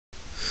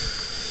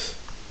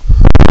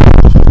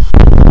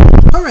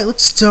Alright,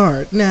 let's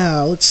start.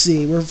 Now, let's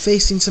see. We're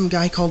facing some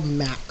guy called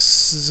Max,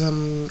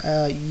 some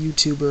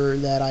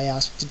YouTuber that I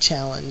asked to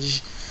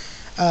challenge.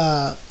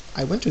 I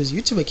went to his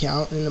YouTube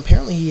account, and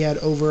apparently he had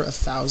over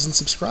 1,000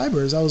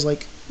 subscribers. I was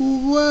like,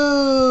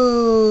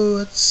 whoa,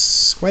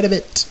 that's quite a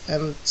bit,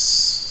 and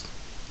it's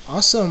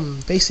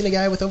awesome. Facing a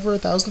guy with over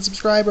 1,000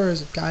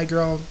 subscribers. Guy,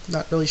 girl,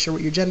 not really sure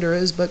what your gender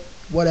is, but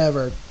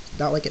whatever.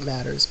 Not like it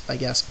matters, I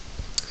guess.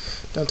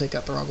 Don't take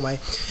that the wrong way.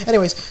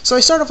 Anyways, so I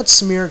start off with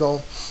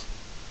Smeargle.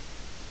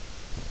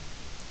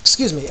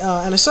 Excuse me,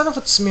 and I start off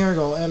with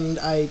Smeargle, and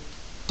I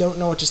don't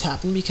know what just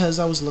happened because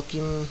I was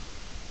looking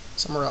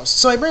somewhere else.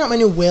 So I bring out my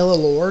new Whale of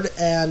Lord,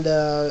 and,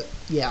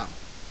 yeah.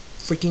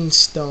 Freaking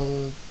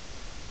stone.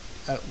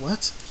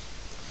 What?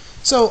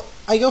 So,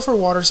 I go for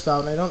Water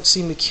Spout, and I don't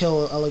seem to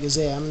kill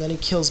Alakazam, and then he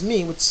kills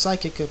me with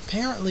Psychic.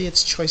 Apparently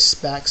it's Choice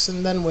Specs,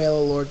 and then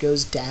Whale of Lord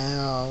goes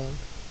down.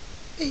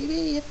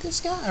 Baby, hit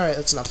this guy. Alright,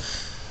 that's enough.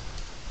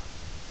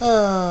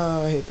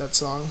 I hate that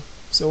song.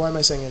 So why am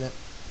I singing it?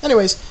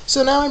 Anyways,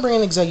 so now I bring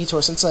in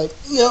Exeggutor since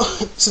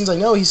I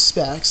know he's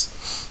Specs.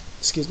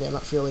 Excuse me, I'm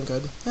not feeling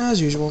good. As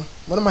usual.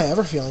 When am I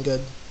ever feeling good?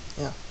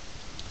 Yeah.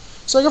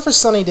 So I go for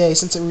Sunny Day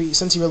since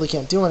he really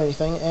can't do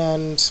anything,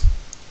 and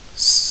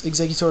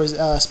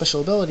Exeggutor's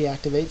special ability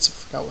activates. I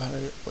forgot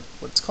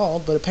what it's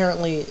called, but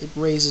apparently it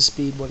raises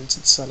speed when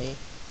it's sunny.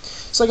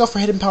 So I go for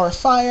Hidden Power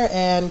Fire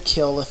and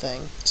kill the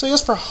thing. So he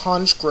goes for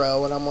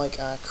Honchkrow, and I'm like,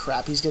 ah,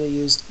 crap, he's gonna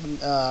use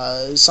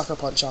Sucker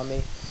Punch on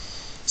me.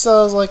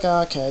 So I was like,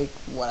 okay,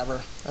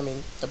 whatever. I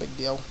mean, no big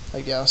deal, I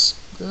guess.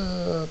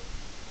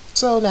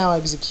 So now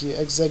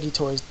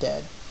Exeggutor is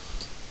dead.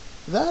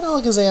 That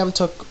Alakazam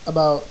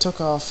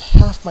took off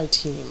half my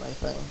team, I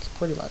think,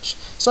 pretty much.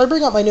 So I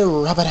bring out my new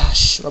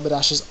Rapidash.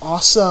 Rapidash is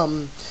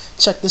awesome.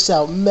 Check this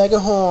out, Mega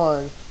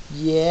Horn.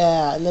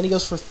 Yeah, and then he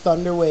goes for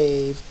Thunder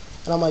Wave.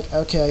 And I'm like,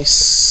 okay,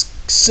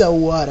 so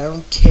what? I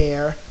don't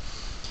care.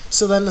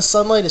 So then the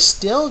sunlight is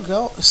still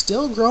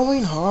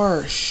growing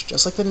harsh,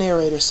 just like the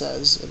narrator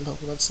says in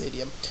Pokemon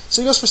Stadium.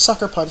 So he goes for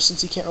Sucker Punch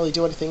since he can't really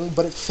do anything,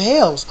 but it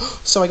fails.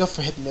 So I go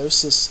for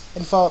Hypnosis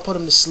and put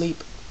him to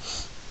sleep.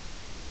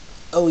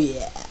 Oh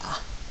yeah.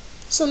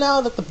 So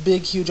now that the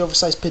big, huge,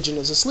 oversized pigeon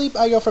is asleep,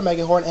 I go for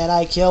Mega Horn and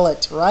I kill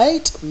it,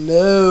 right?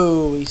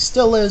 No, he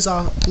still lives.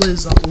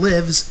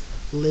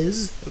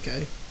 Liz?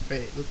 Okay.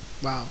 Wait.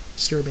 Wow.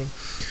 Disturbing.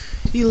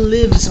 He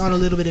lives on a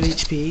little bit of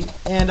HP,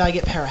 and I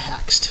get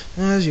Parahaxed,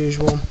 as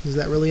usual. Is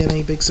that really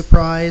any big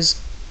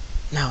surprise?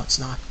 No, it's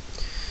not.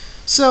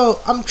 So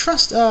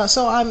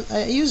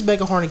I use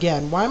Mega Horn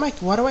again. Why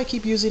do I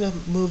keep using a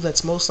move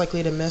that's most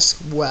likely to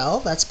miss? Well,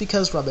 that's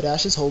because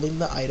Rapidash is holding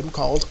the item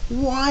called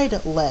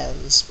Wide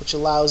Lens, which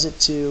allows it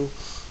to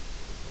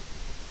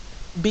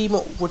be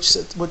which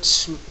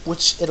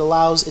it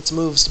allows its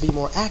moves to be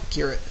more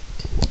accurate.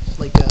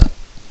 Like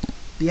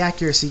the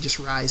accuracy just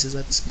rises.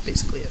 That's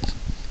basically it.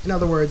 In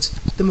other words,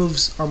 the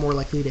moves are more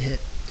likely to hit.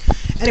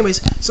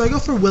 Anyways, so I go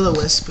for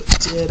Will-O-Wisp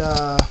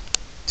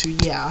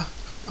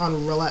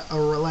on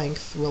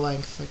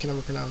Relength. I can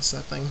never pronounce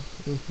that thing,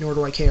 nor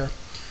do I care.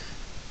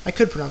 I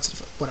could pronounce it,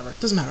 whatever, it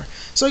doesn't matter.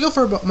 So I go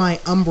for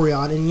my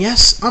Umbreon, and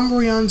yes,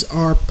 Umbreons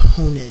are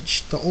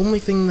pwnage. The only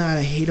thing that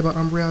I hate about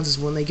Umbreons is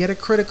when they get a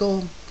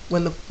critical,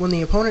 when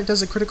the opponent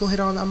does a critical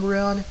hit on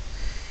Umbreon,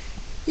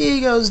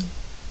 he goes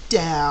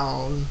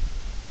down.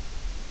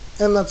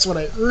 And that's what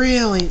I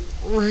really,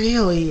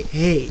 really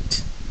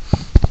hate.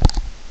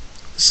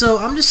 So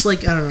I'm just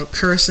like, I don't know,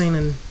 cursing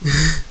and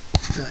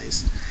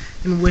nice,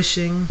 and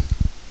wishing,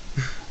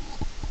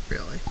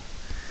 really,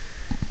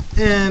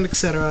 and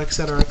etc.,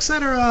 etc.,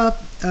 etc.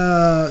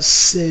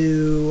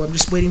 So I'm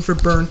just waiting for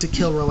Burn to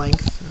kill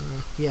Relength.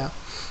 Yeah,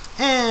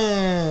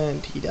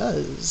 and he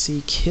does.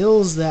 He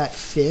kills that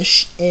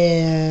fish,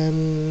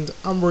 and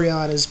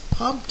Umbreon is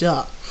pumped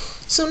up.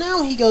 So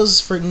now he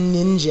goes for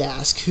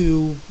Ninjask,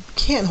 who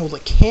can't hold a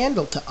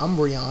candle to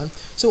Umbreon.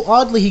 So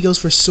oddly, he goes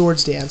for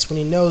Swords Dance when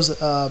he knows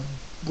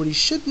what he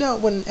should know.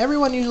 When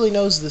everyone usually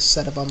knows this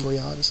set of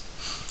Umbreons.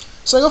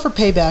 So I go for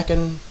Payback,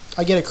 and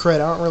I get a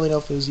crit. I don't really know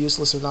if it was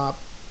useless or not.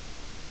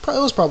 It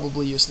was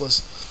probably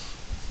useless.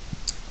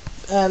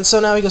 And so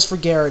now he goes for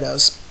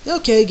Gyarados.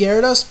 Okay,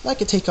 Gyarados, I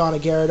could take on a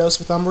Gyarados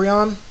with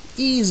Umbreon.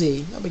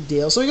 Easy, no big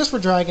deal. So he goes for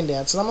Dragon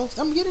Dance, and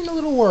I'm getting a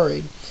little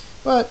worried,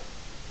 but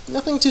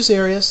nothing too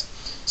serious.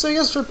 So I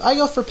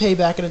go for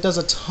Payback, and it does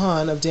a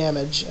ton of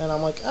damage, and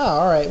I'm like, oh,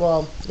 alright,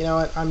 well, you know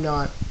what, I'm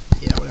not,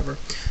 yeah, whatever.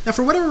 Now,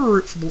 for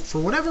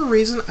whatever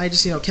reason, I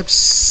just, kept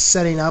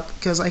setting up,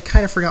 because I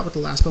kind of forgot what the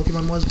last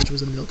Pokemon was, which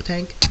was a Milk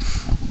Tank.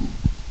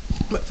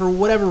 But for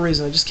whatever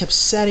reason, I just kept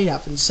setting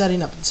up and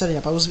setting up and setting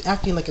up. I was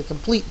acting like a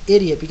complete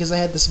idiot, because I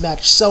had this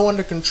match so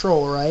under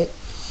control, right?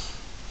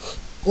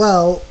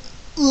 Well,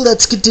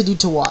 let's continue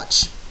to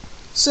watch.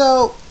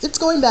 So, it's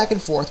going back and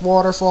forth.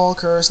 Waterfall,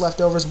 Curse,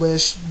 Leftovers,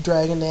 Wish,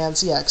 Dragon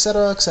Dance, yeah,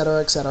 etc.,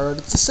 etc., etc.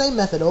 It's the same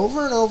method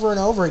over and over and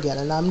over again,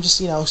 and I'm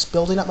just,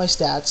 building up my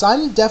stats.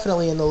 I'm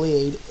definitely in the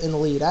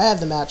lead. I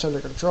have the match under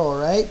control,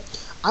 right?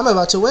 I'm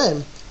about to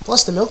win.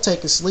 Plus, the Milk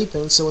Tank is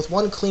sleeping, so with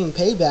one clean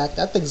Payback,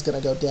 that thing's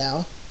gonna go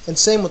down. And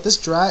same with this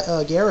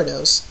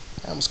Gyarados.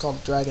 I almost called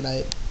it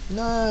Dragonite.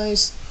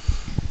 Nice.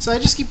 So I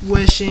just keep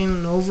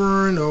wishing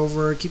over and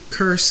over, keep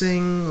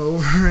cursing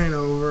over and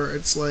over.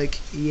 It's like,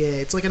 yeah,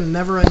 it's like a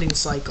never-ending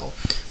cycle.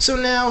 So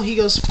now he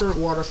goes for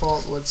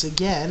Waterfall once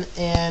again,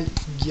 and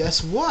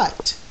guess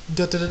what?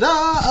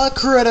 Da-da-da-da, a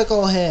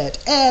critical hit,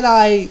 and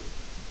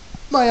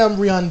my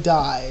Umbreon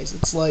dies.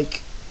 It's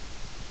like,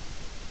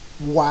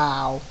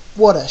 wow,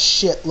 what a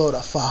shitload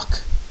of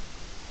fuck.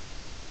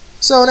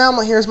 So now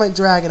here's my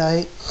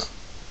Dragonite.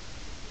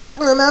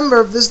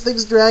 Remember, this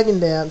thing's Dragon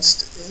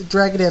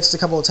Danced a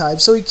couple of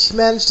times, so he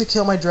managed to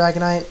kill my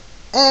Dragonite,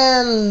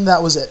 and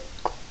that was it.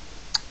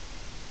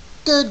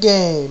 Good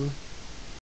game.